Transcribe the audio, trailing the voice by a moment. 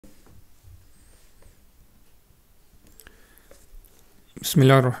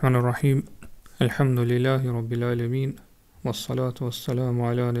Bismillahirrahmanirrahim. Alhamdulillahi rabbil alamin. Wassalatu wassalamu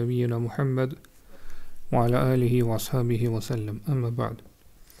ala nabiyyina Muhammad wa ala alihi wa ashabihi wa sallam. Amma ba'd.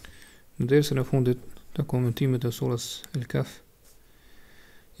 Në dersën e fundit të komentimit të surës Kehf,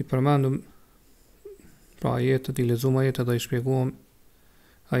 i përmendëm pra ajetet, i lexuam ajetet dhe i shpjeguam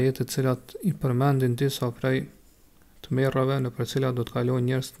ajetet cilat i përmendin disa prej të merrave në për cilat do të kalojnë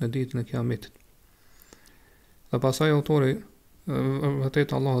njerëz në ditën e Kiametit. Dhe pasaj autori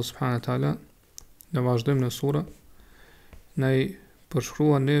vërtet Allahu subhanahu wa taala në vazhdim në sura na i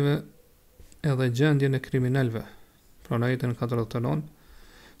përshkrua neve edhe gjendjen e kriminalëve. Pra në ajetin 49,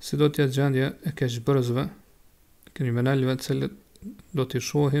 si do të jetë gjendja e keqbërësve, kriminalëve të cilët do t'i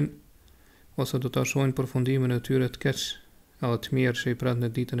shohin ose do ta shohin përfundimin e tyre të keq edhe të mirë që i pret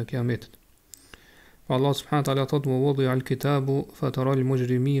në ditën e Kiametit. Pa Allah subhanahu wa taala thotë: "Wa wudi'a al-kitabu fatara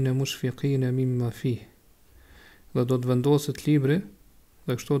al-mujrimina mushfiqina mimma fihi." Dhe do të vendoset libri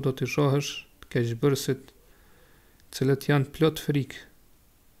dhe kështu do t'i shohësh të keqbërësit cilët janë plot frikë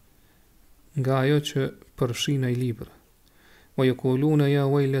nga ajo që përfshin ai libër. Wa yaquluna ya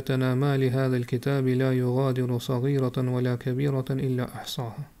waylatana ma li hadha al-kitabi la yughadiru saghiratan wala kabiratan illa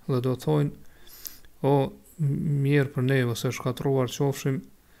ahsaha. Dhe do thonë: o mirë për ne, ose shkatruar qofshim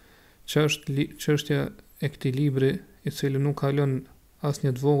çështja e këtij libri, i cili nuk ka lënë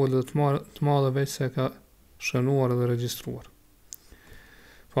asnjë të vogël dhe të madhe veç se ka shënuar dhe regjistruar.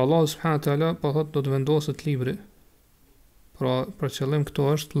 Pra Allah subhanahu wa taala po thotë do të vendoset libri. Pra për qëllim këto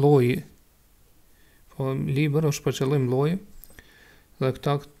është lloji. Po libër është për qëllim lloji. Dhe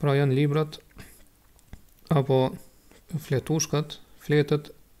këta pra janë librat apo fletushkat,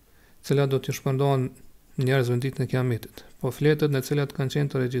 fletët, cilat do t'i shpërndahen njerëzve në ditën e Kiametit. Po fletët në cilat kanë qenë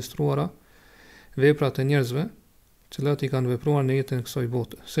të regjistruara veprat e njerëzve, cilat i kanë vepruar në jetën e kësaj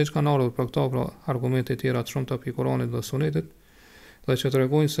bote. Siç kanë ardhur për këto pra argumente tjera të shumta për Kuranit dhe Sunetit, dhe që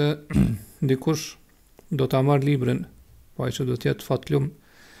tregojnë se dikush do ta marr librin, po ai që do të jetë fatlum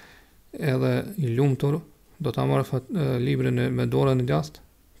edhe i lumtur, do ta marr librin me dorën e lashtë,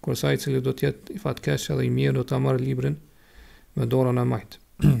 kurse ai i cili do të jetë i fatkeq edhe i mirë do ta marr librin me dorën e majtë.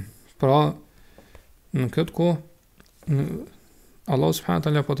 Pra në këtë kohë Allah subhanahu wa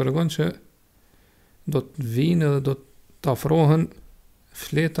taala po tregon që do të vinë dhe do të afrohen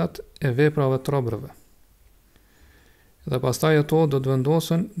fletat e veprave të robërve. Dhe pastaj ato do të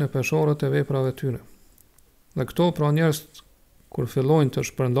vendosen në peshorët e veprave tyre. Dhe këto pra njerëz kur fillojnë të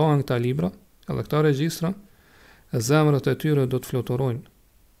shpërndahen këta libra, edhe këta regjistra, zemrat e tyre do të fluturojnë.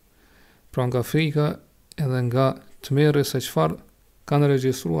 Pra nga frika edhe nga tmerri se çfarë kanë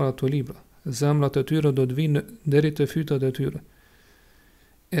regjistruar ato libra, zemrat e tyre do të vinë deri te fytyrët e tyre.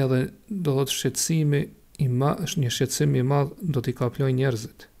 Edhe do të shqetësimi një shqetësim i madh do t'i kaplojë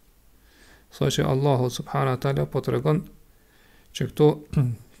njerëzit. Sa që Allahu subhanahu wa taala po tregon që këto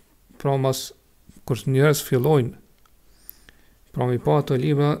pra mas kur njerëz fillojnë pra mi pa ato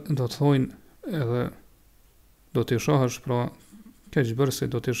libra, do të thojnë edhe do t'i shohësh pra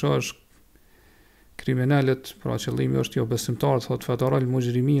keqbërësit, do t'i shohësh kriminalet, pra qëllimi është jo besimtar, thot fataral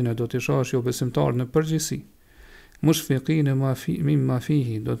mujrimina, do t'i shohësh jo besimtar në përgjithësi. Mushfiqina mimma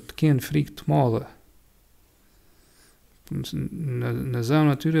fihi, do të kenë frikë të madhe në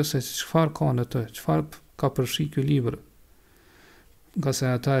zemrat e tyre se çfarë ka në të, çfarë ka përfshi ky libër, nga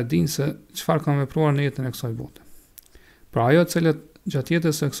se ata e dinë se çfarë kanë vepruar në jetën e kësaj bote. Pra ajo të cilët gjatë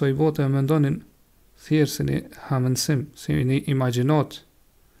jetës së kësaj bote e mendonin thjesht si një hamendësim, si një imagjinat,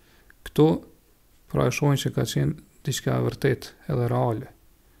 këto pra e shohin që ka qenë diçka e vërtet edhe reale.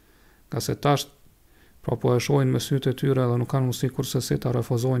 Nga se tash pra po e shohin me sytë e tyre dhe nuk kanë mundësi kurse si ta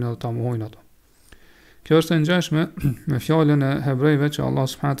refuzojnë edhe ta mohojnë ato. Kjo është e ngjashme me fjalën e hebrejve që Allah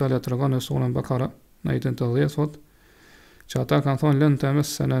subhanahu wa taala tregon në surën Bakara, në ajetin 10 thotë që ata kanë thonë lën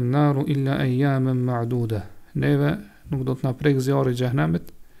tamassana an-naru illa ayyaman ma'duda. Neve nuk do të na prek zjarri i xhenemit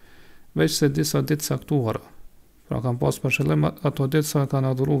veç se disa ditë saktuara. Pra kanë pas për qëllim ato ditë sa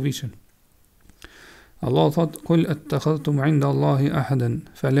kanë adhuruar viçin. Allah thotë kul attakhadhtum 'inda Allahi ahadan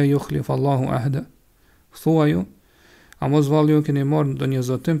fala yukhlif Allahu ahada. Thuaju, a mos valli ju keni marrë ndonjë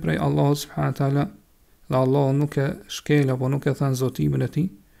zotim prej Allahut subhanahu wa taala, dhe Allahu nuk e shkel apo nuk e than zotimin e tij.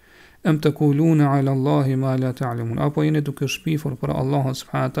 Am taquluna 'ala Allahi ma la ta'lamun. Apo jeni duke shpifur për Allahun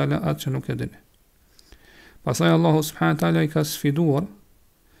subhanahu wa taala atë që nuk e dini. Pastaj Allahu subhanahu wa taala i ka sfiduar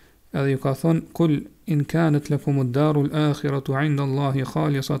edhe ju ka thonë kul in kanat lakum ad-daru al-akhiratu 'inda Allahi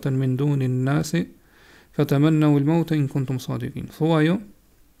khalisatan min duni an-nasi fatamannaw al-mauta in kuntum sadiqin. Thuaju,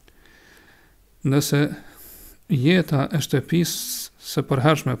 nëse jeta e shtëpisë së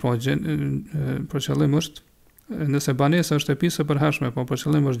përhershme, për qëllim është, nëse banesa e shtëpisë së përhershme, po për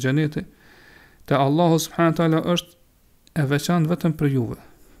qëllim është xheneti, te Allahu subhanahu wa taala është e veçantë vetëm për juve.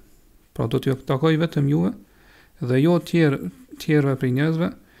 Pra do t'ju takoj vetëm juve dhe jo tjerëve prej njerëzve,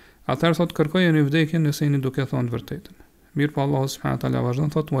 atëherë thot kërkojeni vdekjen nëse jeni duke thënë të vërtetën. Mirë pa Allahu subhanahu wa taala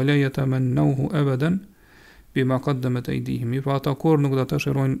vazhdon thot wala yatamannahu abadan bima qaddamat aydihim. Mirë pa ata kur nuk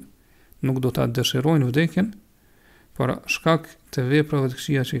do ta dëshirojnë vdekjen për shkak të veprave të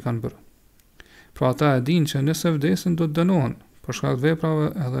këqija që i kanë bërë. Pra ata e dinë që nëse vdesin do të dënohen për shkak të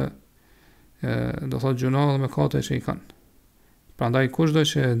veprave edhe do thot gjunave dhe mëkate që i kanë. Prandaj kushdo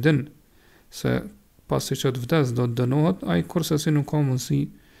që e din se pasi që të vdes do të dënohet, ai kurse si nuk ka mundësi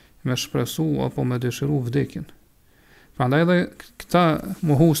me shpresu apo me dëshiru vdekjen. Prandaj edhe këta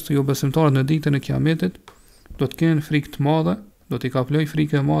mohues të jo besimtarët në ditën e Kiametit do të kenë frikë të madhe, do t'i kaploj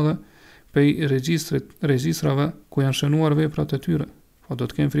frikë e madhe prej regjistrave ku janë shënuar veprat e tyre. Po do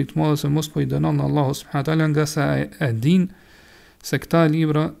të kenë frikë të madhe se mos po i dënon Allahu subhanahu wa taala, nga sa e din se këta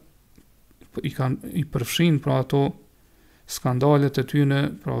libra i përfshin pra ato skandalet e tyre,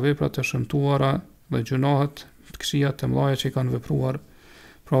 pra veprat e shëmtuara dhe gjunahet të këqija të mëdha që i kanë vepruar,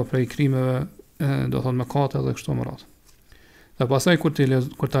 pra prej krimeve, do thot mëkate dhe kështu me radhë. Dhe pastaj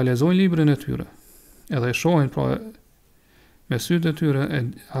kur ta lexojnë librin e tyre, edhe e shohin pra me sytë e tyre, e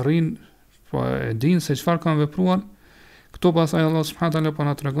arrin pra e dinë se çfarë kanë vepruar, këto pastaj Allah subhanahu wa taala po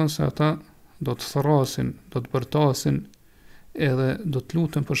na tregon se ata do të thrasin, do të bërtasin edhe do të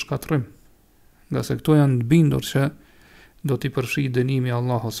luten për shkatrim, nga se këto janë të bindur që do t'i përfshi dënimi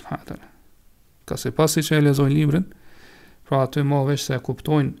Allahu subhanahu wa taala. Ka se pasi që e lexojnë librin, pra aty më veç se e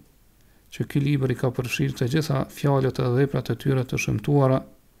kuptojnë që ky libër i ka përfshirë të gjitha fjalët dhe veprat e tyre të shëmtuara,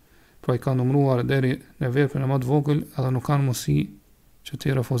 pra i ka numëruar deri në veprën e më të vogël, edhe nuk kanë mundësi që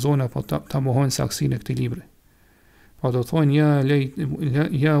t'i refuzojnë apo ta mohojnë saksinë e këtij libri. Pa do thonë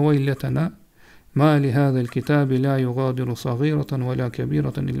ja waylatana ma li hadha al-kitabi la yughadiru saghiratan wala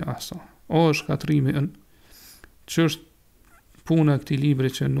kabiratan illa ahsaha. O shkatrimi ç'është puna e këtij libri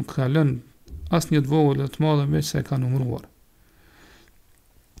që nuk ka lënë asnjë të vogël të madhe me se ka numëruar.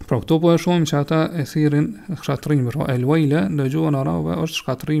 Pra këto po e shohim që ata e thirrin shkatrimi, pra el-wayla në gjuhën arabe është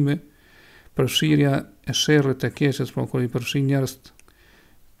shkatrimi, përfshirja e sherrit të keqes, pra kur i përfshin njerëz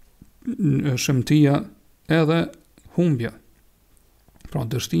shëmtia edhe humbja, pra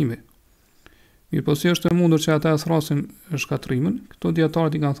dështimi. Mirë po si është e mundur që ata e thrasin shkatrimin, këto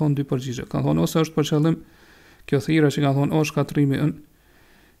dietarët i kanë thonë dy përgjigje. Kanë thonë ose është për qëllim kjo thirrje që kanë thonë o shkatrimi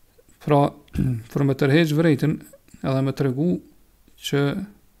pra për me tërheq vërejtën edhe me tregu që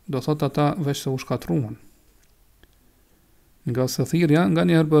do thot ata veç se u shkatruan. Nga se thirrja nga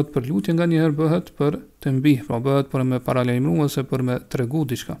njëherë bëhet për lutje, nga njëherë bëhet për të mbih, pra bëhet për me paralajmëruar ose për me tregu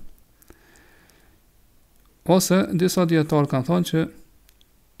diçka. Ose disa dietarë kanë thonë që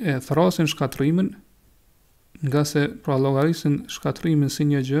e thrasin shkatrimin nga se pra llogarisin shkatrimin si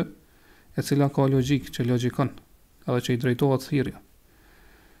një gjë e cila ka logjik, që logjikon, edhe që i drejtohet thirrja.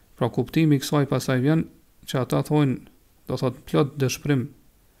 Pra kuptimi i kësaj pasaj vjen që ata thonë, do thot plot dëshpërim,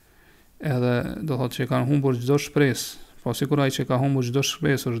 edhe do thot që kanë humbur çdo shpresë, pra sikur ai që ka humbur çdo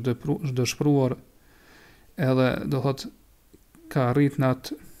shpresë është dëshpëruar, edhe do thot ka arrit në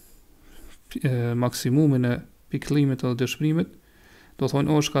atë maksimumin e pikëllimit edhe dëshpërimit, do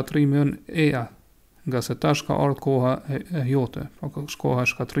thonë o shkatrimi ën eja, nga se tash ka ardhur koha e jote, pra koha e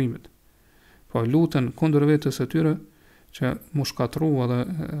shkatrimit. Pra luten kundër vetes së tyre që mu shkatru edhe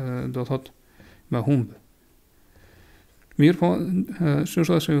do thot me humb. Mirë po,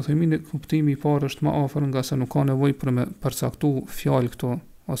 çështja që ju themi, kuptimi i parë është më afër, nga se nuk ka nevojë për me përcaktu fjalë këto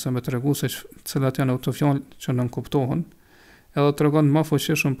ose me tregu se cilat janë ato fjalë që nën kuptohen, edhe tregon më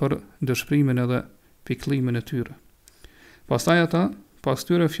fuqishëm për dëshpërimin edhe pikëllimin e tyre. Pastaj ata pas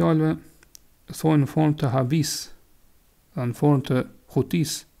këtyre fjalëve thonë në formë të habis, në formë të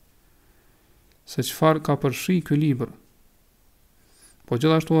hutis, se çfarë ka përfshi ky libër. Po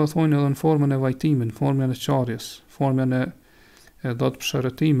gjithashtu e thonë edhe në formën e vajtimit, në formën e qarjes, formën e dot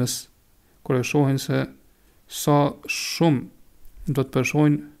pëshërëtimës, kur e shohin se sa shumë do të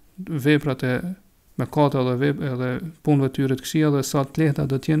përshojnë veprat e mëkate edhe punëve tyre të këqija, dhe sa të lehta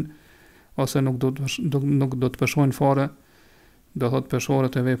do të jenë ose nuk do të përshojnë fare, do thot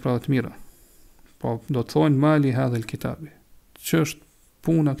peshorët e veprave të mira. Po do të thonë mali hadha al-kitabi, ç'është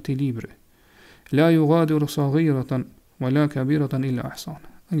puna këtij libri. La yughadiru saghiratan wala kabiratan illa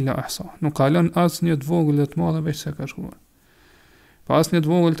ahsaha. Nuk ka lënë asnjë të vogël të madhe veç se ka shkruar. Pa asnjë të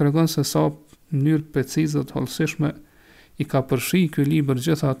vogël tregon se sa në mënyrë precize të hollësishme i ka përfshi ky libër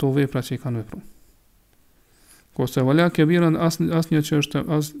gjitha ato vepra që i kanë vepruar. Kurse wala kabiran asnjë që është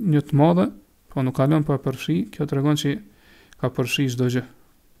asnjë të madhe, po nuk ka lënë pa përfshi, kjo tregon që ka përfshi çdo gjë.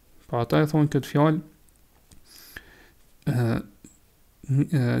 Pa ata e thonë këtë fjalë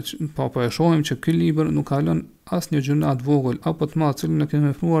po e shohim që ky libër nuk ka lënë asnjë gjuna të vogël apo të madh, cilën e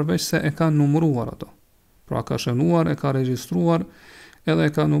kemi vepruar, veç se e ka numëruar ato. Pra ka shënuar, e ka regjistruar, edhe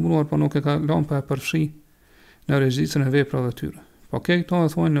e ka numëruar, po nuk e ka lënë pa e përfshi në regjistrën e veprave të tyre. Po këto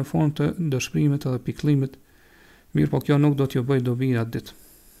e thonë në formë të dëshpërimit edhe pikëllimit. Mirë, po kjo nuk do t'ju bëj dobi atë ditë.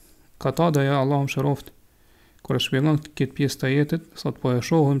 Katada ja Allahu mëshiroft, kur e shpjegon këtë pjesë të jetit, thot po e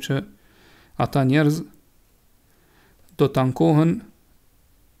shohim që ata njerëz do të ankohen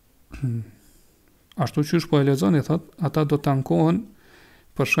ashtu qysh po e lexoni, thot, ata do të ankohen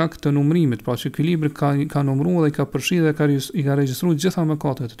për shkak të numërimit, pra që ky libër ka numëruar dhe ka përfshirë dhe i ka regjistruar gjitha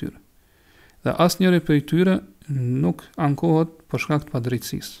mëkatet e tyre. Dhe asnjëri prej tyre nuk ankohet për shkak të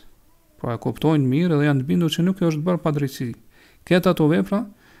padrejtësisë. Pra e kuptojnë mirë dhe janë të bindur që nuk është bërë padrejtësi. Këto ato vepra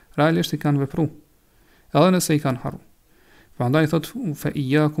realisht i kanë vepruar, edhe nëse i kanë harru. Prandaj thot fa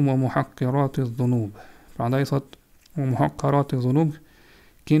iyyakum wa muhaqqirati dhunub. Prandaj thot wa muhaqqirati dhunub,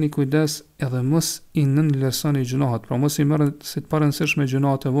 keni kujdes edhe mos i nënvlerësoni gjunahet, pra mos i merrni si të parëndësishme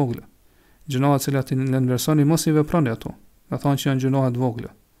gjunahet e vogla. Gjunahet që i nënvlerësoni mos i veproni ato, dhe thonë që janë gjunahet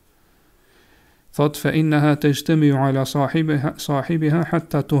vogla. Thot fa innaha tajtami'u ala sahibiha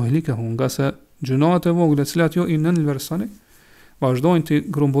hatta tuhlikahu, nga se gjunahet e vogla të cilat jo i nënvlerësoni vazhdojnë të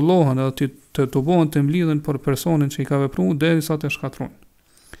grumbullohen edhe të tubohen të mlidhen për personin që i ka vepruar derisa të shkatrojnë.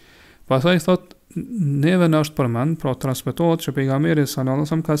 Pastaj thot, neve na është përmend, pra transmetohet që pejgamberi sallallahu alajhi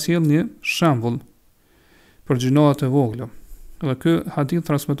wasallam ka sjellë një shembull për gjunahet e vogla. Dhe ky hadith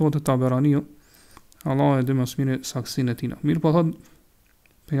transmetohet te Taberaniu, Allahu e di më së miri saksinë e tij. Mirë po thot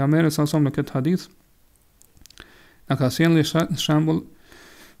pejgamberi sallallahu alajhi wasallam në këtë hadith na ka sjellë një shembull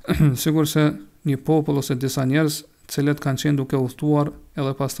sigurisht një popull ose disa njerëz cilët kanë qenë duke udhëtuar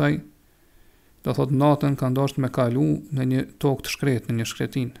edhe pastaj do thot natën kanë dashur me kalu në një tokë të shkretë, në një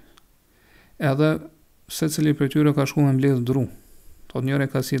shkretin. Edhe secili prej tyre ka shkuar me mbledh dru. Thot njëri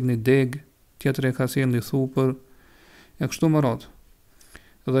ka sjellë një deg, tjetri ka sjellë një thupër, e kështu me radhë.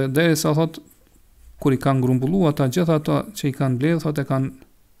 Dhe derisa thot kur i kanë grumbulluar ata gjithë ata që i kanë mbledh, thot e kanë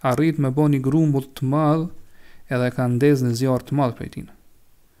arrit me bën një grumbull të madh, edhe kanë ndezë në zjarr të madh prej tij.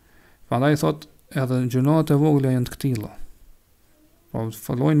 Prandaj thot edhe gjunahet e vogla janë të këtilla. Po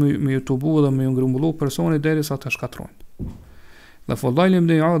fillojnë me YouTube dhe me ngrumbullu personi derisa të shkatrojnë. Dhe Fudajl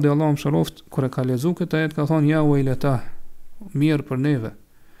ibn Iyad Allahu mëshiroft kur e ka lexuar këtë ajet ka thonë ja wejlata, mirë për neve.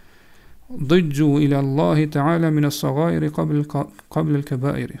 Dhijju ila Allahi ta'ala min as-saghairi qabla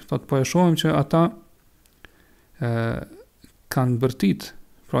al-kaba'iri. Thot po e shohim që ata kanë bërtit,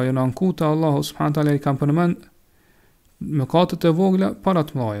 pra janë anku te Allahu subhanahu wa taala, i kanë përmend mëkatet e vogla para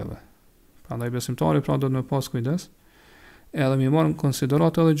të mëdhave. Prandaj besimtari pra do të më pas kujdes, edhe më marr në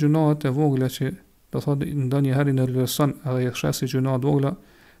konsiderat edhe gjunahet e vogla që do thotë ndonjëherë në lëson edhe i shasi gjunahet vogla,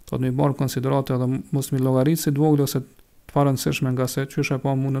 do të më marr në konsiderat edhe mos mi llogaritësi të vogla ose të parëndësishme, nga se çysh e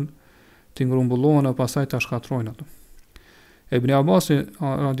pa mundën të ngrumbullohen e pastaj ta shkatrojnë ato. Ibn Abbas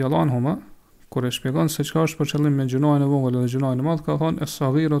radiallahu anhu kur e shpjegon se çka është për qëllim me gjunahen e vogël dhe gjunahen e madh, ka thonë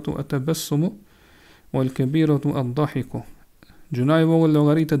as-saghiratu at-tabassumu wal-kabiratu ad-dahiku. Gjunahi i vogël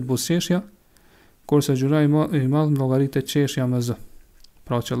llogaritet buzëqeshja, kurse gjunahi i madh llogaritet qeshja me z.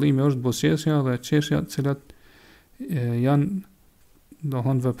 Pra qëllimi është buzëqeshja dhe qeshja, të cilat janë do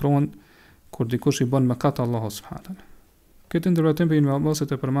thonë veprohen kur dikush i bën mëkat Allahu subhanahu wa taala. Këtë ndërtim për Ibn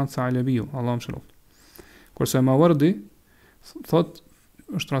Abbasit e përmend Tha'labiu, Allahu mëshiroft. Kurse Mawardi thot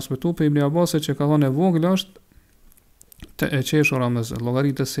është transmetuar për Ibn Abbasit që ka thonë e vogël është të e qeshura me z,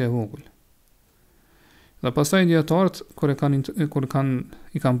 llogaritet si e vogël. Dhe pastaj dietarët kur i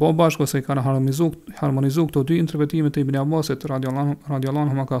kanë bërë bashkë ose i kanë harmonizuar këto dy interpretime të Ibn Abbasit radiallahu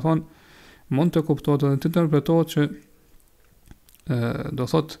anhu, ka thonë mund të kuptohet edhe të interpretohet që do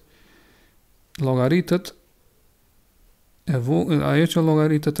thot llogaritet e vogël, ajo që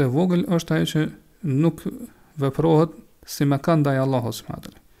llogaritet e vogël është ajo që nuk veprohet si mëkat ndaj Allahut subhanahu wa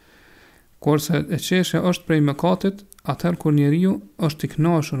taala. Kurse e qeshja është prej mëkatit, atëherë kur njeriu është i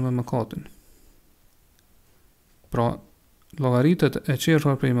kënaqur me mëkatin. Pra, llogaritet e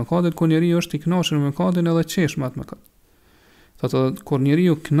qeshur prej mëkatit kur njeriu është i kënaqur me mëkatin edhe qesh me atë mëkat. Thotë kur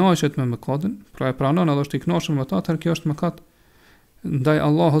njeriu kënaqet me mëkatin, pra e pranon edhe është i kënaqur me atë, atëherë kjo është mëkat ndaj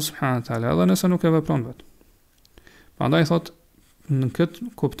Allahut subhanahu wa taala, edhe nëse nuk e vepron vet. Prandaj thotë në këtë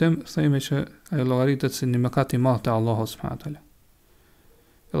kuptim themi që ajo llogaritet si një mëkat i madh te Allahu subhanahu wa taala.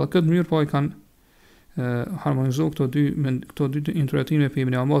 Edhe këtë mënyrë po i kanë harmonizuar këto dy interpretime për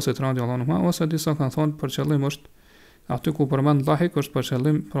Ibn Abbasit radiallahu anhu, ose disa kanë thonë për qëllim është aty ku përmend dhahik është për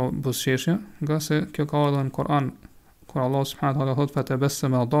qëllim pra buzëqeshja, nga se kjo ka edhe në Kur'an kur Allah subhanahu wa taala thotë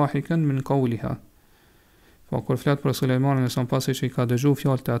fatabassama dahikan min qawliha. Po kur flet për Sulejmanin, sa pasi që i ka dëgjuar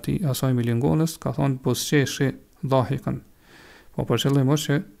fjalët e atij asaj milingonës, ka thonë buzëqeshi dahikan. Po për qëllim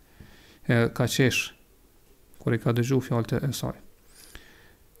është që ka qesh kur i ka dëgju fjalët e saj.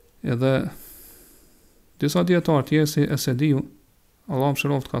 Edhe disa dietar tjerë si Esediu, Allahu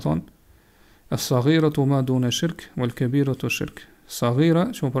mëshiroft, ka thonë as-saghiratu ma duna shirk wal kabiratu shirk. Saghira,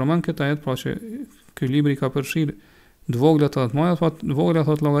 që më përmend këtë ajet, pra që ky libri ka përfshirë të vogla të mëdha, të vogla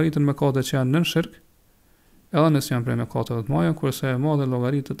thot llogaritën me mëkatet që janë nën shirk, edhe nëse janë prej mëkateve të mëdha, kurse e madhe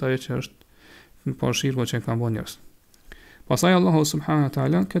llogaritet ajo që është po shirku që kanë bën njerëz. Pastaj Allahu subhanahu wa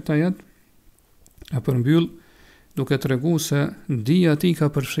taala këtë ajet e përmbyll duke treguar se dija e tij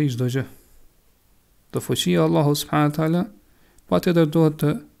ka përfshirë çdo gjë. Të fuqia Allahu subhanahu wa taala patjetër duhet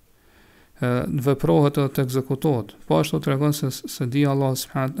të veprohet dhe të ekzekutohet. Po ashtu tregon se dija Allahu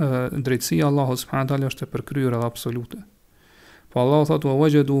subhanahu drejtësia Allahu subhanahu wa taala është e përkryer dhe absolute. Po Allahu thotë wa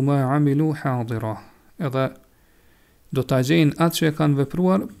wajadu ma amilu hadira. Edhe do ta gjejnë atë që e kanë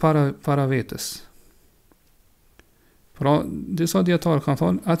vepruar para vetes. Pra, disa dietar kanë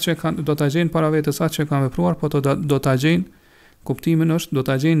thonë atë që kanë do ta gjejnë para vetes atë që kanë vepruar, po do ta gjejnë, kuptimin është do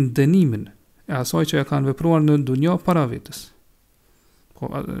ta gjejnë dënimin e asaj që e kanë vepruar në dunjë para vetes. Po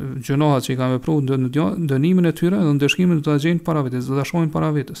gjunohat që i kanë vepruar në dunjë, dënimin e tyre dhe ndëshkimin do ta gjejnë para vetes, do ta shohin para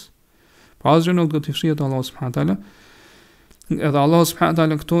vetes. Pra asgjë nuk do t'i fshihet Allahu subhanahu wa taala. Edhe Allahu subhanahu wa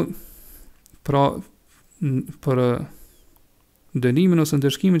taala këtu pra për dënimin ose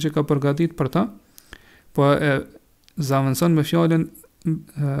ndëshkimin që ka përgatitur për ta, po e zaventson me fjalën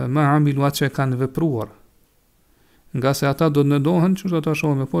ma amilu atë që kanë vepruar. Nga se ata do dënohen, që do ta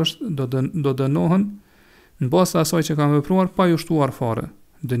shohim më poshtë, do dënohen në bazë të asaj që kanë vepruar pa ju shtuar fare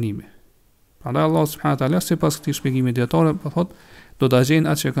dënimi. Prandaj Allah subhanahu wa taala sipas këtij shpjegimi dietare po thotë do ta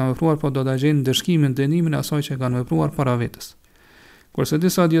gjejnë atë që kanë vepruar, po do ta gjejnë ndëshkimin, dënimin e asaj që kanë vepruar para vetes. Kurse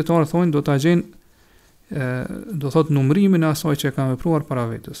disa dietarë thonë do ta gjejnë do thotë numrimin e asaj që kanë vepruar para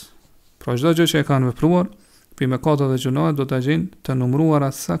vetes. Pra çdo gjë që e kanë vepruar, për mëkatet dhe gjunohet do ta gjejnë të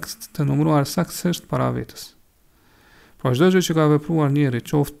numëruar saktësisht para vetes. Pra çdo gjë që ka vepruar njeri,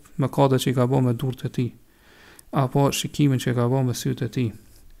 qoftë mëkatet që i ka bërë me durrët e tij, apo shikimin që i ka bërë me sytë e tij,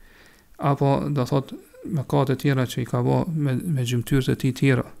 apo do thotë mëkate tjera që i ka bërë me gjymtyrët e tij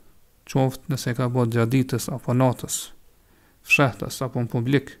tjera, qoftë nëse ka bërë gjatë ditës apo natës, fshehtës apo në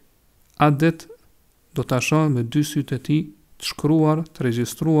publik, atë ditë do ta shoh me dy sytë e tij të shkruar, të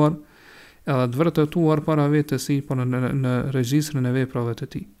regjistruar, edhe të vërtetuar para vetes si po në regjistrin e veprave të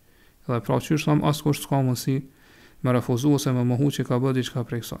tij. Edhe pra qysh tham askush s'ka mundësi me refuzu ose me mohu që ka bërë diçka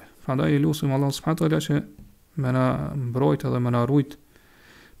prej kësaj. Prandaj i lutim Allah subhanahu wa taala që me na mbrojt edhe me na rujt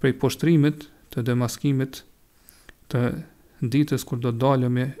prej poshtrimit të demaskimit të ditës kur do të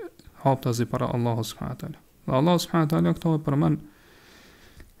dalemi haptazi para Allahu subhanahu wa taala. Dhe Allah subhanahu wa taala këto e përmend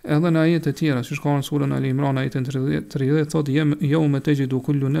edhe në ajete tjera, që shkon në surën Ali Imran ajetin 30 thotë yawma tajidu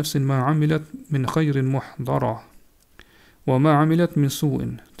kullu nafsin ma amilat min khairin muhdara wa ma amilat min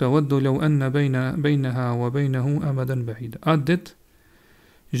su'in tawaddu law anna bainaha wa bainahu amadan ba'ida. Adet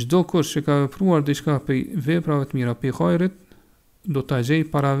çdo kush që ka vepruar diçka prej veprave të mira, prej hajrit, do ta gjej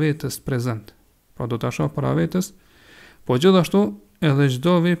para vetes prezant. Pra do ta shoh para vetes, po gjithashtu edhe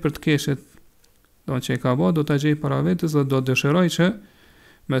çdo vepër të keqe do që e ka bërë do ta gjej para vetes dhe do dëshiroj që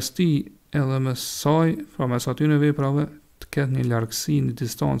mes ti edhe mes saj, pra mes atyre veprave, të ketë një largësi, një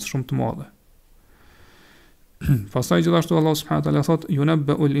distancë shumë të madhe. Pastaj gjithashtu Allah subhanahu wa taala thotë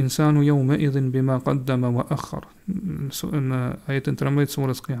yunabbu al-insanu yawma idhin bima qaddama wa akhar. Në ajetin 13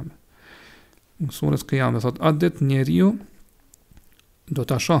 surës Qiyamah. Në surës Qiyamah thotë atë ditë njeriu do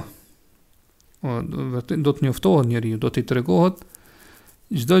ta shoh, do të njoftohet njeriu, do t'i tregohet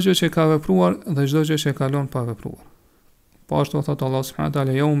çdo gjë që ka vepruar dhe çdo gjë që ka lënë pa vepruar. Po ashtu thotë Allah subhanahu wa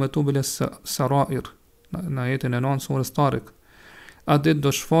taala yawma tubla sarair. Në ajetin e 9 surës Tariq. Atë ditë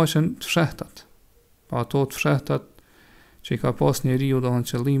do shfaqen të fshehtat. Pa ato të fshehtat që i ka pas njeriu, do në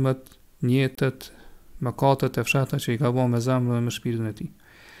qëllimet, njetet, mëkatet e fshehta që i ka bërë me zemrën dhe me shpirtin e tij.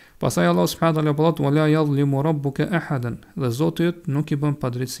 Pastaj Allah subhanahu wa taala po thotë wala yadhlimu rabbuka ahadan, dhe Zoti yt nuk i bën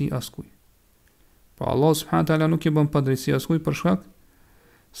padrejtësi askujt. Pa Allah subhanahu wa taala nuk i bën padrejtësi askujt për shkak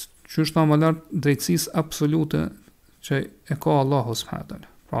që është më lart drejtësisë absolute që e ka Allahu subhanahu wa taala.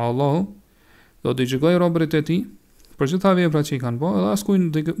 Pra Allahu do t'i gjykojë robërit e tij për gjitha veprat që i kanë bërë, dhe askujt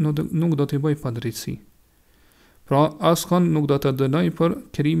nuk do t'i bëj padrejtësi. Pra askon nuk do të dënoj për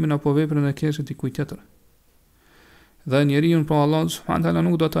krimin apo veprën e keqe të dikujt tjetër. Dhe njeriu pra Allah subhanahu wa taala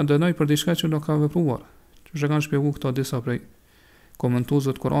nuk do ta dënoj për diçka që nuk ka vepruar. Që kanë shpjeguar këto disa prej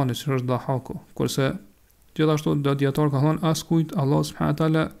komentuesve të Kuranit, që është dhahaku. Kurse gjithashtu do dietar ka thënë askujt Allah subhanahu wa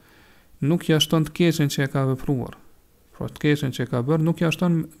taala nuk ja shton të keqen që e ka vepruar. Pra të keqen që e ka bërë nuk ja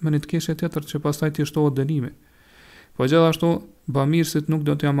shton me një të keqe tjetër që pastaj t'i shtohet dënimi. Po gjithashtu bamirësit nuk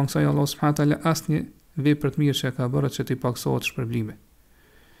do t'ja mangsoj Allah subhanahu wa taala asnjë vepër të mirë që ka bërë që ti paksohet shpërblimi.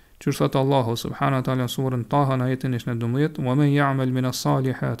 Që thot Allahu subhanahu wa taala surën Taha në ajetin 12, "Wa man ya'mal min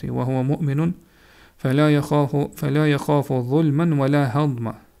as-salihati wa huwa mu'minun fala yakhafu dhulman wala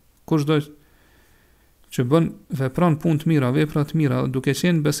hadma." Kushdo që bën vepron punë të mira, vepra të mira, duke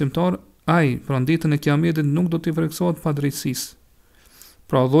qenë besimtar, ai pranë ditën e Kiametit nuk do t'i vreksohet pa drejtësisë.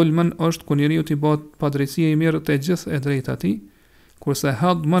 Pra dhulman është kur njeriu t'i bëhet pa drejtësi i merret e gjithë e drejta ti, kurse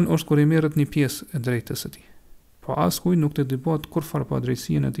hadman është kur i merret një pjesë e drejtës së tij. Po askuj nuk të bëhet kurfar pa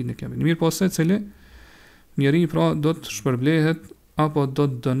drejtësinë e tij në Kiametin. Mirë, po secili njeriu pra do të shpërblehet apo do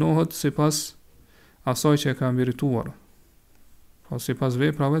të dënohet sipas asaj që e ka merituar. Po sipas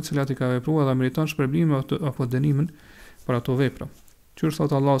veprave të cilat i ka vepruar dhe meriton shpërblimin apo dënimin për ato vepra. Qysh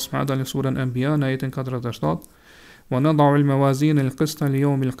thot Allah subhanahu wa taala në surën Anbiya në ajetin 47, "Wa nad'u al-mawazin al-qista li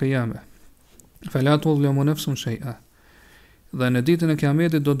yawm al-qiyamah, fala tudhlamu nafsun shay'a." Dhe në ditën e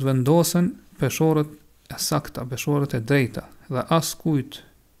Kiametit do të vendosen peshorët e sakta, peshorët e drejta, dhe askujt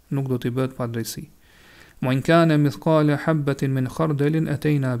nuk do t'i bëhet pa drejtësi. "Wa in kana mithqala habatin min khardalin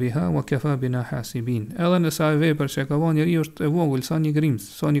atayna biha wa kafa bina hasibin." Edhe nëse ai vepër që ka vënë njeriu është e vogël sa një grimc,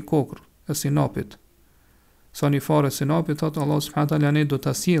 sa një kokër e sinapit, sa një farë e sinapit, thot Allah subhanahu wa taala, ne do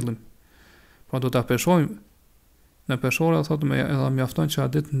ta sjellim, po do ta peshojmë në peshore, thot me edhe mjafton që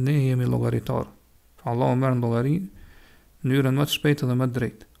atë ditë ne jemi llogaritar. Allahu merr në llogari në mënyrën më të shpejtë dhe më të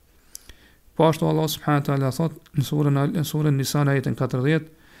drejtë. Po ashtu Allah subhanahu wa taala thot në surën Nisa në ajetin 40,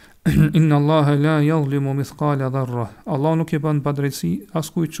 "Inna Allaha la yadhlimu mithqala dharra." Allah nuk i bën padrejtësi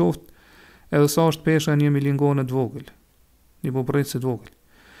askujt qoftë edhe sa është pesha një milingone të vogël, një bubrejtës të vogël.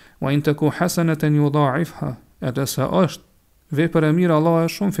 "Wa in taku hasanatan yudha'ifha." Edhe sa është vepër e mirë, Allah e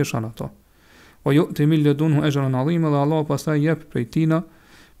shumë fishon ato. "Wa yu'ti min ladunhu ajran 'azima." Dhe Allah pastaj jep prej tina,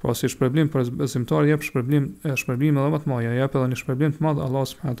 pra si shpërblim për besimtar, jep shpërblim edhe më të madh, jep edhe një shpërblim të madh Allah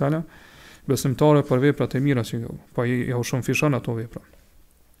subhanahu wa taala besimtarë për veprat e mira që po ja u shumë fishon ato vepra.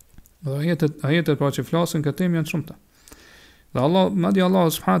 Dhe ajetet pra që flasin këtë temë janë shumëta. Dhe madje Allah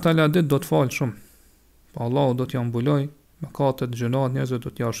subhanahu wa taala ditë do të falë shumë. Po Allah do t'ja mbuloj mëkatet, gjunat njerëzve do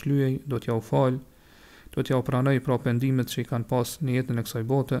t'ja shlyej, do t'ja u fal, do t'ja u pranoj pra pendimet që i kanë pas në jetën e kësaj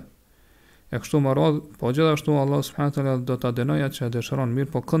bote. E kështu më radh, po gjithashtu Allah subhanahu wa taala do ta dënojë atë që dëshiron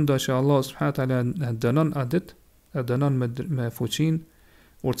mirë, po kënda që Allah subhanahu wa taala e dënon atë ditë, e dënon me fuqinë,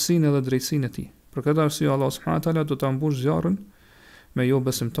 urtësinë dhe drejtsinë e tij. Për këtë arsye Allah subhanahu wa taala do ta mbush zjarrin me jo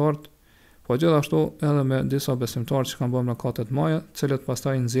besimtarët, po gjithashtu edhe me disa besimtarë që kanë bërë mëkate të mëdha, të cilët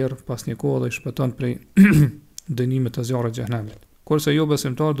pastaj nxjerr pas një kohë dhe i shpëton prej dënimit të zjarrit të xhenemit. Kurse jo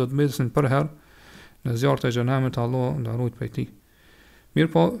besimtarët do të mbesin për herë në zjarrin e xhenemit, Allah na ruaj prej tij.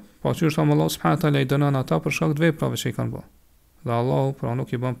 Mirë po që është Allah subhanahu wa taala i dënon ata për shkak të veprave që i kanë bërë. Dhe Allahu pra nuk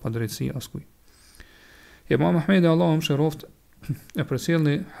i bën padrejtësi askujt. Imam Ahmedi Allahu mëshiroft e përcjell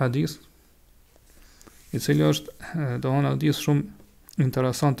një hadith i cili është dohon hadith shumë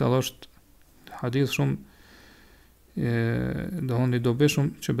interesant, edhe është hadith shumë dohon i dobishëm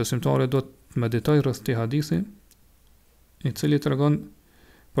që besimtari do të meditojë rreth këtij hadithi, i cili tregon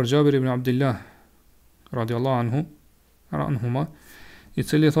për Jabir ibn Abdullah radhiyallahu anhuma, i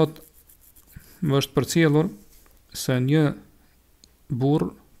cili thot më është përcjellur se një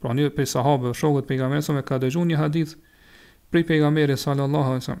burr, pra një prej sahabëve, shokët pejgamberit sa ka dëgjuar një hadith prej pejgamberit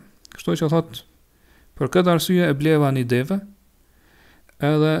sallallahu alaihi wasallam. Kështu që thot, për këtë arsye e bleva një deve,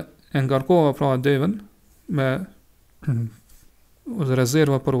 edhe e ngarkova pra devën me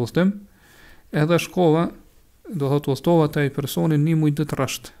rezerva për udhtim, edhe shkova, do thot udhtova te ai personin një muaj ditë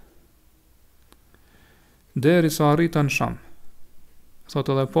rresht, derisa arrita në Sham. Thot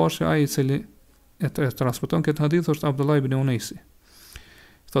edhe pashë ai i cili e transporton këtë hadith është Abdullah ibn Unesi.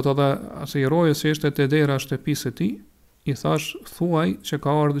 Thot edhe asë i roje se ishte te dera shtëpisë së tij, i thash thuaj që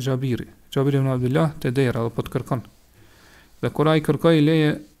ka ardhur Jabiri ibn Abdullah te dera dhe po të kërkon. Dhe kur ai kërkoi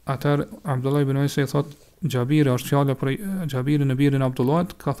leje, atëherë Abdullah ibn Unesi thot Jabiri është fjala për Jabiri në birin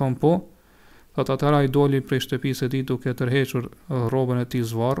Abdullahit, ka thon po. Thot atëherë ai doli prej shtëpisë së tij duke tërhequr rrobën e tij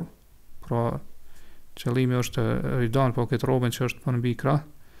zvarr, pra qëllimi është ridan, po këtë rrobën që është për mbi krah.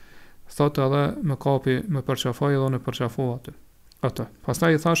 Thot edhe më kapi, më përqafoi dhe në përqafova atë.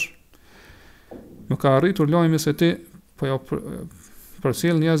 Pastaj i thash, më ka arritur lajmi se ti po ja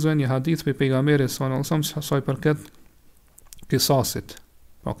përcjell njerëzve një hadith për pejgamberin sallallahu alajhi wasallam sa i përket kisasit.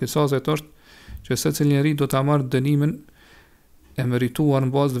 Po kisaset është që secili njeri do ta marrë dënimin e merituar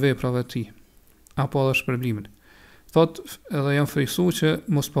në bazë të veprave të tij, apo edhe shpërblimin. Thot edhe jam friksuar që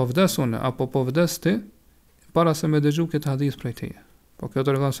mos po vdes unë apo po vdes ti para se me dëgju këtë hadith prej teje. Po kjo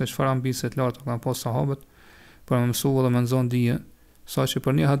tregon se çfarë ambicie të larta kanë pas sahabët për më mësuar dhe më nxon dije, saqë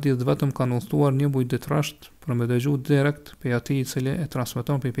për një hadith vetëm kanë udhëtuar një buj ditë rresht për me dëgju direkt prej atij i cili e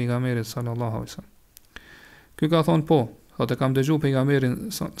transmeton prej pejgamberit sallallahu alajhi wasallam. Ky ka thonë po, thotë kam dëgju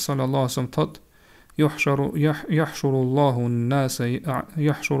pejgamberin sallallahu alaihi wasallam thotë يحشر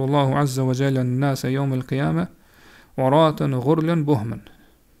الله عز وجل الناس يوم القيامة عراة غرلا بهما.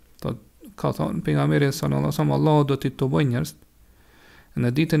 Ka thonë pejgamberi sallallahu alaihi wasallam, Allah do t'i të bëj njerëz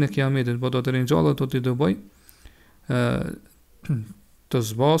në ditën e kiametit, po do të ringjallë, do t'i të bëj të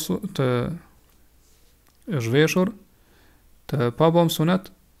zbasur, të zhveshur, të pabëm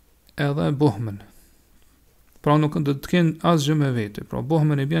sunet edhe buhmen. Pra nuk do të kenë asgjë me vete. Pra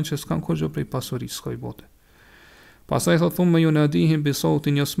buhmen e bjen që s'kan kurrë prej pasurisë s'ka i bote. Pastaj thotë thumma yunadihim bi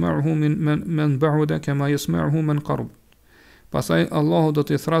sautin yasma'uhu min ba'da kama yasma'uhu min qarb. Pastaj Allahu do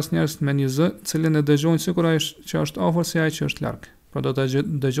t'i thras njerëz me një zë, cilën e dëgjojnë sikur ai që është afër si ai që është larg. Pra do ta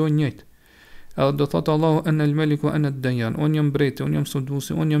dëgjojnë njëjtë. Edhe do thotë Allahu ana al-maliku ana ad-dayan, unë jam mbreti, unë jam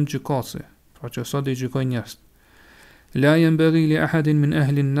sudduesi, unë jam gjykatësi. Pra që sot i gjykoj njerëz. لا ينبغي لأحد من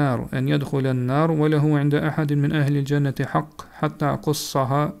أهل النار أن يدخل النار وله عند أحد من أهل الجنة حق حتى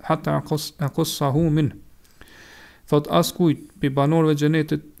أقصه منه. Thot askujt pi banorëve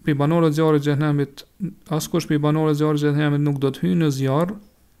xhenetit, pi banorëve zjarrit xhenemit, askush pi banorëve zjarrit xhenemit nuk do të hyjë në zjarr,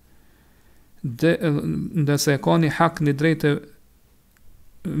 ndërsa ka një hak, një drejtë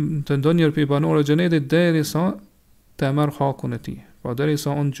të ndonjëherë pi banorëve xhenetit derisa të merr hakun e tij. Pra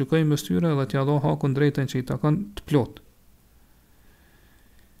derisa unë gjykoj mes tyre dhe t'ia dha hakun drejtën që i takon të plot.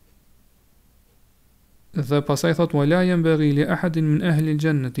 Dhe pasaj thot wala yanbaghi li ahadin min ahli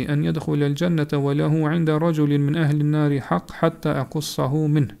al-jannati an yadkhula al-jannata wa lahu 'inda rajulin min ahli an-nari haqq hatta aqassahu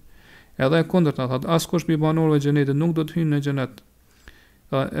min. Edhe kundërta thot askush pi banorëve të xhenetit nuk do të hyjë në xhenet.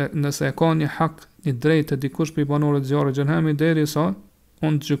 Nëse ka një hak, një drejtë dikush pi banorëve të zjarrit xhenemi derisa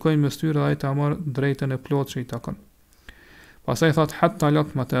unë të gjykoj mes tyre dhe ai ta marr drejtën e plot që i takon. Pastaj thot hatta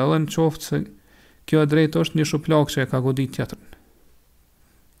lakmata, edhe në qoftë se kjo drejtë është një shuplak që e ka godit tjetrin.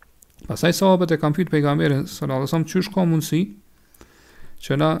 Pastaj sahabët e kanë pyet pejgamberin sallallahu alajhi wasallam çysh ka mundësi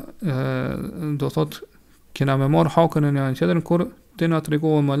që na do thot kena me marr hakun e një tjetrin kur ti na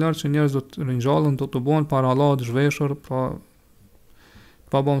tregova më lart që njerëz do të ringjallen, do të bëhen para Allahut zhveshur,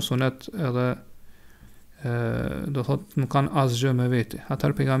 pa bën sunet edhe do thot nuk kanë asgjë me vete.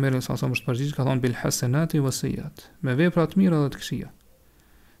 Atëherë pejgamberi sa është përgjigj ka thonë bil hasenati wasiyat, me vepra të mira dhe të këqija.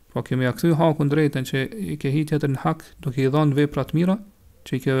 Po kemi ja kthy hakun drejtën që i ke hitë tjetër në hak, duke i dhënë vepra të mira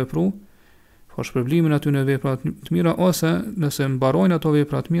që i ke vepruar, po shpërblimin aty në vepra të mira, ose nëse mbarojnë ato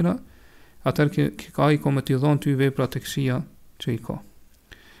vepra të mira, atëherë ka ai komë t'i dhënë ty vepra të këqija që i ka.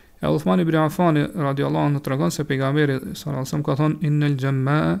 E Uthman ibn Affan radiallahu anhu tregon se pejgamberi sallallahu alajhi wasallam ka thonë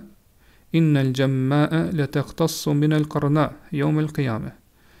innal jammaa la taqtassu min al-qarna yawm al-qiyamah.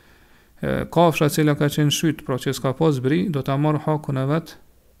 Kafsha e cila ka qenë shyt, pra që s'ka pas bri, do ta marr hakun e vet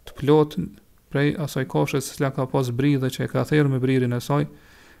të plot prej asaj kafshë që s'la ka pas bri dhe që e ka thërë me bririn e saj,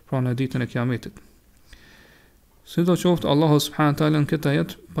 pra në ditën e kiametit. Sidoqoftë Allahu subhanahu taala në këtë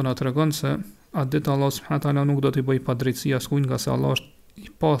ajet po na tregon se atë ditë Allahu subhanahu taala nuk do t'i bëj padrejtësi askujt, nga se Allah është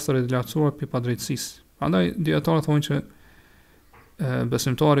i pastër e lartësuar pi padrejtësisë. Prandaj dietarët thonë që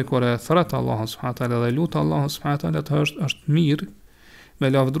besimtari kur e thret Allahun subhanahu taala dhe lut Allahun subhanahu taala, është mirë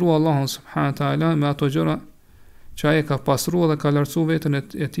me lavdru Allahun subhanahu taala me ato gjëra që ai ka pasruar dhe ka lartësuar veten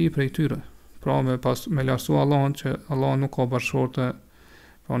e tij prej tyre. Pra me lartësu Allahun që Allah nuk ka bashkëshorte,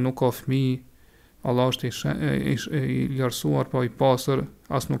 pra nuk ka fëmijë, Allah është i lartësuar, pra i pastër,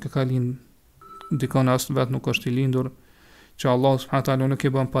 as nuk e ka lind dikon, as vet nuk është i lindur, që Allah subhanahu taala nuk e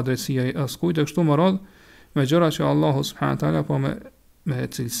bën padrejtësi askujt e kështu me radhë, me gjëra që Allahu subhanahu taala po me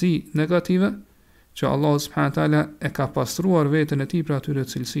cilësi negative që Allahu subhanahu taala e ka pastruar veten e tij për atyre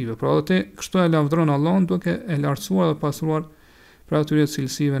cilësive. Pra edhe ti kështu e lavdron Allahun duke e lartësuar dhe pastruar për atyre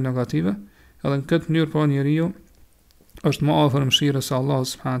cilësive negative. Edhe në këtë mënyrë pra njeriu është më afër mëshirës së Allahut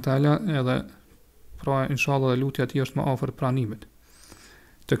subhanahu taala, edhe pra inshallah lutja e tij është më afër pranimit.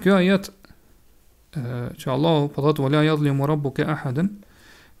 Të kjo ajet që Allahu po thotë wala yadhlimu rabbuka ahadan,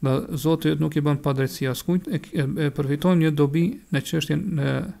 dhe Zoti nuk i bën padrejtësi askujt, e përfiton një dobi në çështjen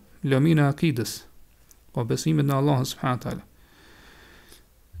në lëmin e akidës, po besimit në Allahun subhanahu taala.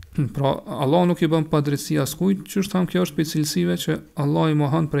 Pra Allah nuk i bën padrejtësi askujt, çështë tham kjo është për cilësive që Allah i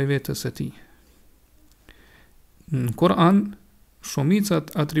mohon prej vetes së tij. Në Kur'an shumica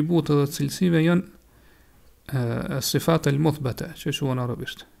atribute dhe cilësive janë sifat al-muthbata, që quhen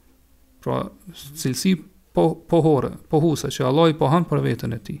arabisht. Pra cilësi pohuse që Allah i pohon për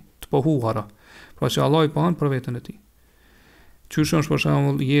veten e tij, të pohuara. Pra që Allah i pohon për veten e tij. Qysh është për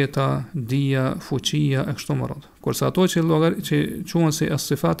shembull jeta, dija, fuqia e kështu me radhë. Kurse ato që quhen si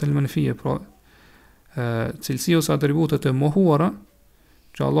as-sifat al-manfiyya, pra cilësi ose atributet e mohuara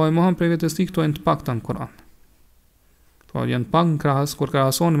që Allah i mohon për vetes tij, këto janë të pakta në Kur'an. Pra janë pak krahas kur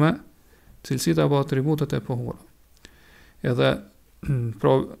krahason me cilësitë apo atributet e pohuara. Edhe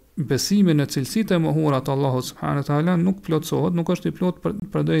pra besimi në cilësitë e mohuara të Allahut subhanahu wa taala nuk plotësohet, nuk është i plot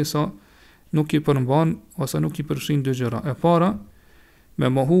përderisa nuk i përmban ose nuk i përfshin dy gjëra. E para, me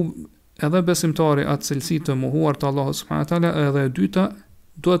mohu edhe besimtari atë cilësi të mohuar të Allahut subhanahu wa taala, edhe e dyta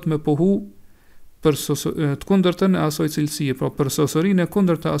duhet me pohu për të kundërtën e asaj cilësie, pra për sosorinë e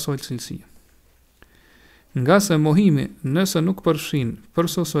kundërt të asaj cilësie. Nga se mohimi nëse nuk përfshin për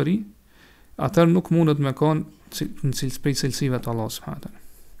sosori, atëherë nuk mundet me kanë në cilësive të Allahut subhanahu wa taala.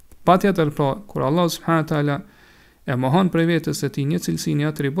 Patjetër pra, kur Allah subhanahu wa taala e mohon prej vetes së tij një cilësi, një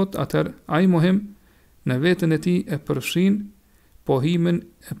atribut, atëherë ai mohim në veten e tij e përfshin pohimin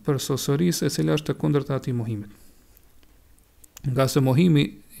e përsosorisë e cila është e kundërta atij mohimit. Nga se mohimi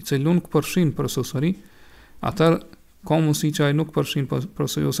i cili nuk përfshin përsosori, atëherë ka mundësi që ai nuk përfshin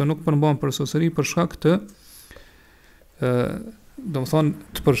përsosori ose nuk përmban përsosori për shkak të domethënë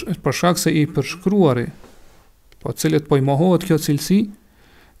për shkak se i përshkruari, po cilët po i mohohet kjo cilësi,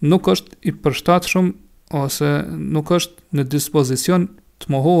 nuk është i përshtatshëm ose nuk është në dispozicion të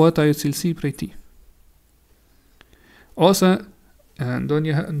mohohet ajo cilësi prej tij. Ose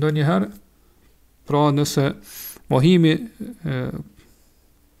ndonjëherë, pra nëse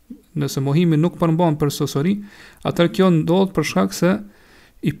mohimi nuk përmban përsosori, atëherë kjo ndodh për shkak se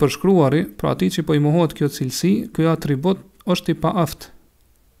i përshkruari, pra atij që po i mohohet kjo cilësi, ky atribut është i paaft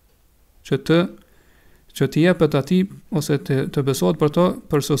që t'i jepet atij ose të besohet për to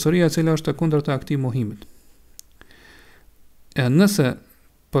përsosoria e cila është e kundërta e këtij mohimit. E nëse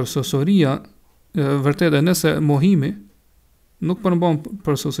përsosoria vërtet e nëse mohimi nuk përmban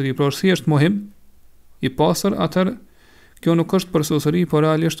përsosori, pra është thjesht mohim i pastër, atëherë kjo nuk është përsosori, por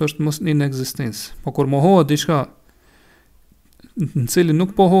realisht është mos në ekzistencë. Po kur mohohet diçka në cilin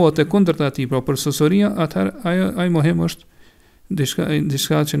nuk pohohet e kundërta e tij, pra përsosoria, atëherë ai mohim është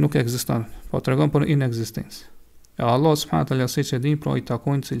diçka që nuk ekziston, po tregon për inekzistencë. E Allah subhanahu wa taala siç e din, pra i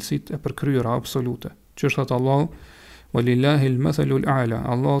takojnë cilësitë e përkryera absolute. Që është atë Allahu walillahi al-mathalu al-a'la.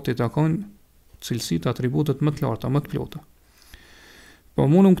 Allah i takojnë cilësitë, atributet më të larta, më të plota. Po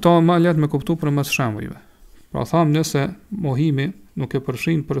mundum këto më lehtë me kuptu për mes shembujve. Pra tham, nëse mohimi nuk e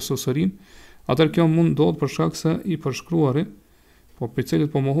përfshin përsosorinë, atëherë kjo mund ndodh për shkak se i përshkruari, po për cilët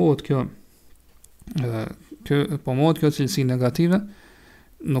po mohohet kjo cilësi negative,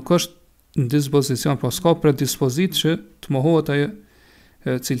 nuk është në dispozicion, po s'ka predispozit që të mohohet ajo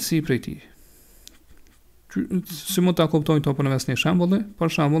cilësi prej tij. Si mund ta kuptojmë këto përmes një shembulli? Për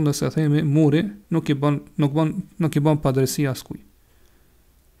shembull, nëse themi muri nuk i bën padrejsi askujt.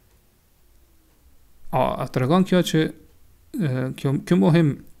 A tregon kjo që kjo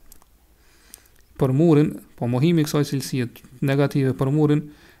mohim për murin, po mohimi i kësaj cilësie negative për murin,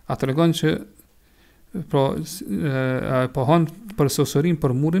 a tregon që pohon përsosorinë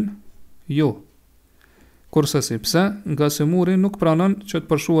për murin? Jo. Kurse si pse? Nga se muri nuk pranon që të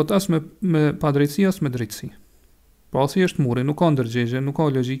përshuhet as me padrejtësi as me drejtësi. Pra thjesht muri nuk ka ndërgjegje, nuk ka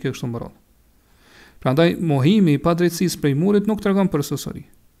logjike kështu më radh. Prandaj mohimi i padrejtësisë prej murit nuk tregon përsosori.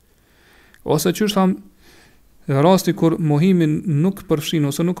 Ose që tham, rasti kur mohimin nuk përfshin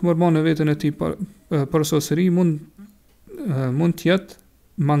ose nuk përmban në veten e tij përsosori, mund të jetë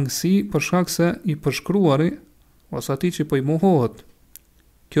mangësi për shkak se i përshkruari ose atij që po i mohohet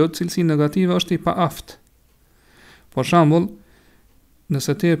kjo cilësi negative është i paaft. Për shembull,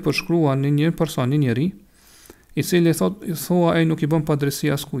 nëse ti e përshkruan në një person, një njeri, i cili thua ai nuk i bën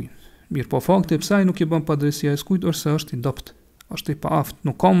padrejsi askujt. Mirë, po fakti pse ai nuk i bën padrejsi askujt është se është i dopt, është i paaft,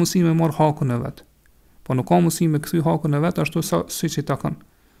 nuk ka mundësi me marr hakun e vet. Po nuk ka mundësi me kthy hakun e vet ashtu siç i takon.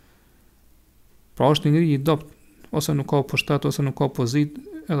 Pra është një njeri i dopt, ose nuk ka pushtet, ose nuk ka pozitë,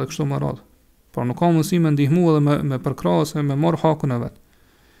 edhe kështu më radh. Por nuk ka mundësi me ndihmu edhe me përkrah ose me marr hakun e vet.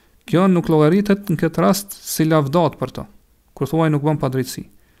 Kjo nuk llogaritet në këtë rast si lavdat për to, kur thuaj nuk bën padrejtësi.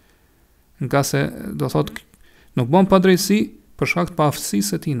 Nga se do thot nuk bën padrejtësi për shkak të paaftësisë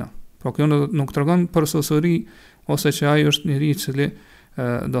së tina. Por kjo nuk tregon përsosori ose që ai është njeri i cili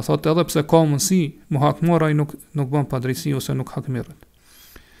do thot edhe pse ka mundësi mu hakmor, ai nuk bën padrejtësi ose nuk hakmerret.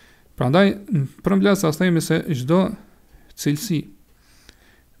 Prandaj përmbledh sa themi se çdo cilësi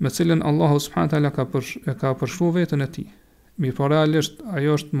me cilën Allahu subhanahu taala ka përshkruar veten e tij, mirë po realisht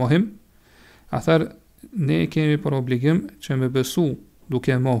ajo është mohim, atëherë ne kemi për obligim që me besu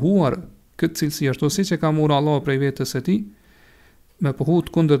duke mohuar këtë cilësi ashtu siç e ka marrë Allahu prej vetes së tij, me pohu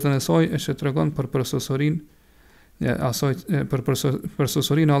të kundërtën e saj e që tregon për përsosorinë për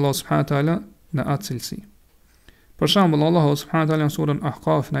përsosorinë Allah subhanahu taala në atë cilësi. Për shembull, Allahu subhanahu taala në surën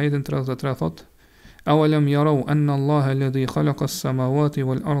Ahqaf në ajetin 33 thotë: أولم يروا أن الله الذي خلق السماوات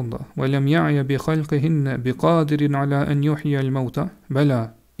والأرض ولم يعي بخلقهن بقادر على أن يحيي الموتى بلى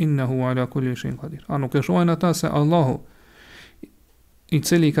innahu ala kulli shay'in qadir. A nuk e shohin ata se Allahu i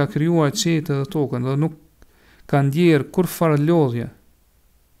cili ka krijuar qiellin dhe tokën dhe nuk ka ndjer kurfar lodhje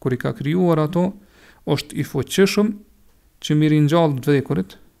kur i ka krijuar ato, është i fuqishëm që mi ringjall të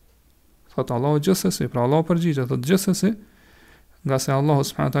vdekurit. Thot Allahu gjithsesi, pra Allahu përgjigjet, thot gjithsesi, nga se Allahu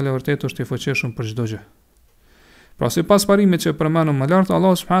subhanahu wa taala vërtet është i fuqishëm për çdo gjë. Pra sipas parimit që përmendëm më lart,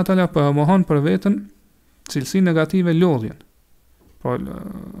 Allahu subhanahu wa taala po mohon për veten cilësi negative lodhjen. Pra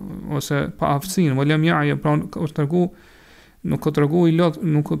ose pa aftësinë, volem jaje, pra është tregu, nuk ka tregu i lodh,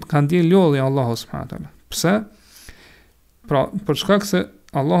 nuk ka ndjen lodhje Allahu subhanahu wa taala. Pse? Pra për shkak se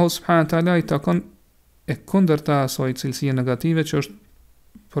Allahu subhanahu wa taala i takon e kundërta asaj cilësie negative që është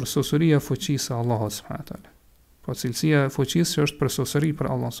përsosëria e fuqisë së Allahut subhanahu wa taala. Pra cilësia e fuqisë që është përsosëri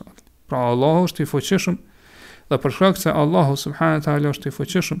për Allahun subhanahu wa taala. Pra Allahu është i fuqishëm dhe për shkak se Allahu subhanahu wa taala është i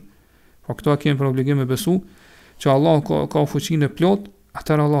fuqishëm, po këto kemi për obligim të besu që Allahu ka fuqinë e plot,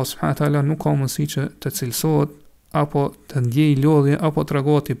 atëherë Allahu subhanahu wa taala nuk ka mundësi që të cilësohet apo të ndjej lodhje apo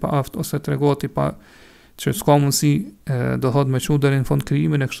tregohet i paaft ose tregohet i pa që s'ka mundësi do thot me çu deri në fund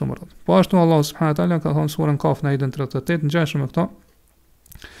krijimin e kështu me radhë. Po ashtu Allahu subhanahu wa taala ka thënë surën Kehf në ajetin 38 ngjashëm me këto: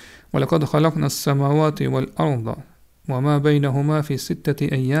 "Wa laqad khalaqna as-samawati wal-ardha wa ma baynahuma fi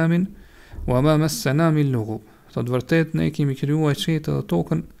 6 ayamin wa ma massana min lughub." Thot vërtet ne kemi krijuar qiellin dhe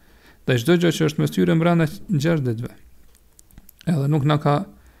tokën dhe çdo gjë që është mes tyre brenda 6 ditëve. Edhe nuk na ka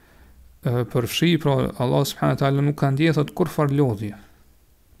përfshi, pra Allah subhanahu wa taala nuk ka ndjethot kurfar lodhje.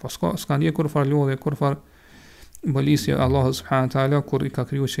 Po s'ka ndje kurfar lodhje, kurfar bolisje Allahu subhanahu wa taala kur i ka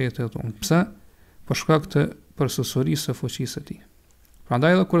krijuar qiellin dhe tokën. Pse? Për shkak të përsosërisë së fuqisë së tij.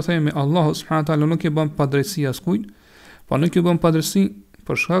 Prandaj edhe kur themi Allahu subhanahu wa taala nuk i bën padrejtësi askujt, po nuk i bën padrejtësi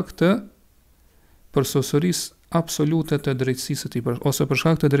për shkak të përsosërisë absolute të drejtësisë së tij, ose për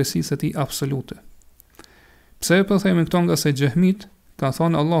shkak të drejtësisë së tij absolute. Pse po themi këto? Nga se xehmit ka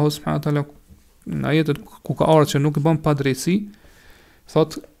thonë Allahu subhanahu wa taala në ajetet ku ka ardhur që nuk i bën padrejtësi,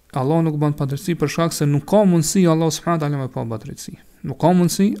 thot Allahu nuk bën padrejtësi për shkak se nuk ka mundësi Allahu subhanahu wa taala me pa padrejtësi. Nuk ka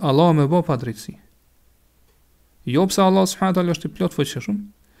mundësi Allahu me bë padrejtësi. Jo pse Allahu subhanahu wa taala është i plot fuqishëm,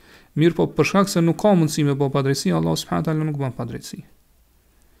 mirë po për shkak se nuk ka mundësi me bë padrejtësi, Allahu subhanahu wa taala nuk bën padrejtësi.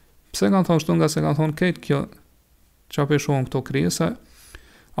 Pse kanë thonë kështu? Nga se kanë thonë këtë kjo çfarë shohim këto krijesa,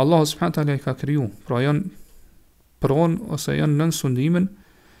 Allahu subhanahu wa taala i ka kriju, pra janë pron ose janë nën sundimin,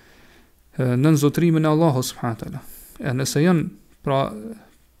 nën zotrimin e Allahu subhanahu wa taala. E nëse janë pra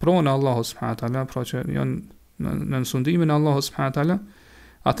pronë Allahu subhanahu wa taala, pra që janë nën sundimin e Allahu subhanahu wa taala,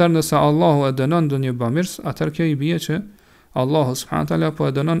 atëherë nëse Allahu e dënon ndonjë bamirës, atëherë kjo i bie që Allahu subhanahu wa taala po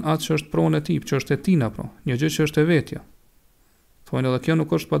e dënon atë që është pronë e tij, që është e tina, pra një gjë që është e vetja. Thonë edhe kjo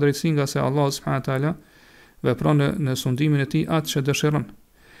nuk është padrejtësi, nga se Allahu subhanahu wa taala vepron në sundimin e tij atë që dëshiron.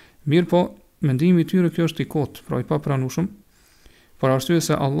 Mirë po, mendimi i tyre kjo është i kotë, pra i papranueshëm, por arsye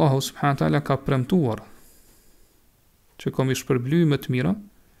se Allahu subhanahu wa taala ka premtuar që komi shpërbly me të mira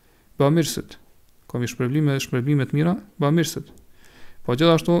bamirësit. Komi shpërbly me shpërblime të mira bamirësit. Po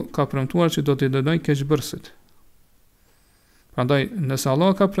gjithashtu ka premtuar që do t'i dënoj keqbërësit. Prandaj, nëse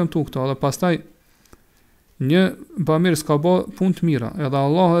Allah ka premtuar këto dhe pastaj një bamirës ka bë punë të mira, edhe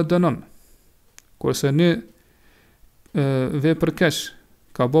Allah e dënon, kurse një vepër keq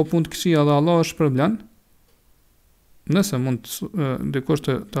ka bë punë të këqija dhe Allah e shpërblen, nëse mund dikush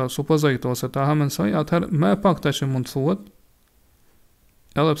ta supozoj këto ose ta hamendoj, atëherë më e pakta që mund të thuhet,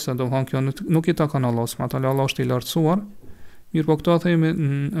 edhe pse do të kjo nuk i takon Allahut subhanahu wa taala, Allah është i lartësuar, mirë po këto themi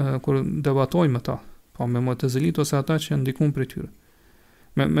kur debatojmë ta, po me Mu'tazilit ose ata që janë ndikuar prej tyre.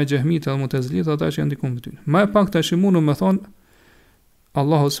 Me xehmit edhe Mu'tazilit ata që janë ndikuar prej tyre. Më e pakta që mund të thonë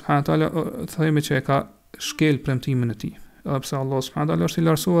Allahu subhanahu wa taala themi që e ka shkel premtimin e tij. Edhe pse Allahu subhanahu wa taala është i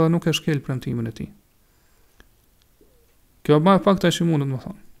lartësuar dhe nuk e shkel premtimin e tij. Kjo më e pakta që mund të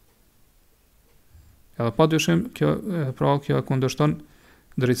thonë. Edhe padyshim kjo kjo kundërshton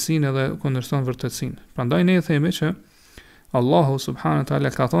drejtësinë edhe kundërshton vërtetësinë. Prandaj ne themi që Allahu subhanahu wa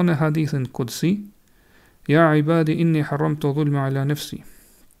taala ka thonë në hadithin kudsi: "Ya ibadi inni haramtu dhulma ala nafsi."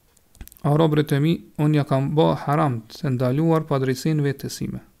 O robërit e mi, unë ja kam bë haram të ndaluar padrejtësinë vetes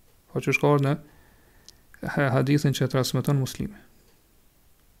sime. Po që shkon në hadithin që transmeton Muslimi.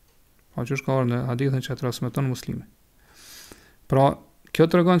 Pra, kjo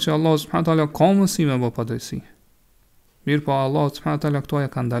tregon që Allah subhanahu wa taala ka mundësi me bë padrejtësi. Mirë po Allah subhanahu wa taala këto ja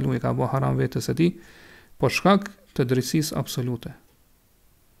ka ndaluar, ka bë haram vetes së tij, por shkak të drejtësisë absolute.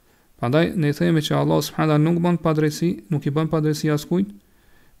 Prandaj ne themi që Allah subhanahu wa taala nuk bën padrejtësi, nuk i bën padrejtësi askujt,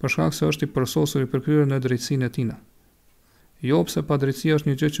 për shkak se është i përsosur, i përkryer në drejtësinë e tij. Jo pse padrejtësia është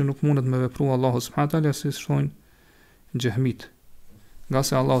një gjë që nuk mundet me vepru Allahu subhanahu wa taala, si thonë xehmit. Nga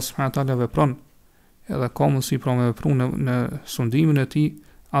se Allahu subhanahu wa taala vepron edhe ka mundësi pra me vepru në sundimin e tij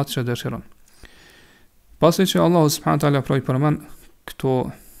atë që dëshiron. Pasi që Allahu subhanahu wa taala i përmend këto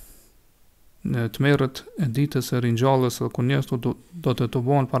në tmerrët e ditës së ringjalljes dhe kur njerëzit do të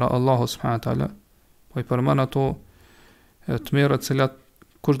tubohen para Allahu subhanahu wa taala, po i përmend ato tmerrat të cilat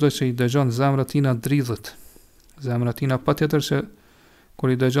kushdo që i dëgjon zemra tina dridhet. Zemra tina patjetër që kur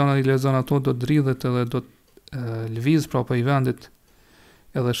i dëgjon ai lexon ato do dridhet edhe do lviz prapë i vendit,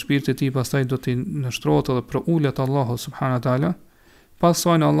 edhe shpirti i tij pastaj do të nështrohet edhe për ulet Allahu subhanahu wa taala.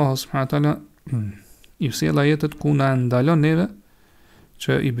 Pastaj Allahu subhanahu wa taala i sjell ajetet ku na ndalon neve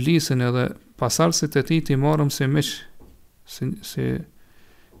që iblisin edhe pasardhësit e tij të marrim si miq, si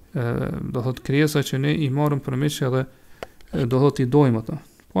do thot krijesa që ne i marrim për miq edhe do thot i dojmë ata.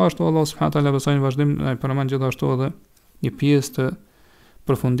 Po ashtu Allah subhanahu wa taala besoi në vazhdim ai përmend gjithashtu edhe një pjesë të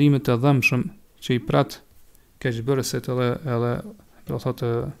përfundimit të dhëmshëm që i prat keqbërësit edhe do thotë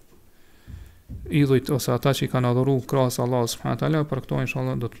idhujt ose ata që i kanë adhuru krahas Allahu subhanahu wa taala. Për këto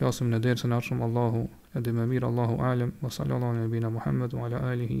inshallah do të flasim në dersën e ardhshëm. Allahu edhe më mirë, Allahu alem, wa sallallahu ala nabina Muhammad wa ala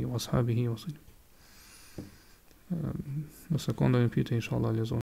alihi wa ashabihi wa sallam. Në sekondën e pyetje inshallah lezoj.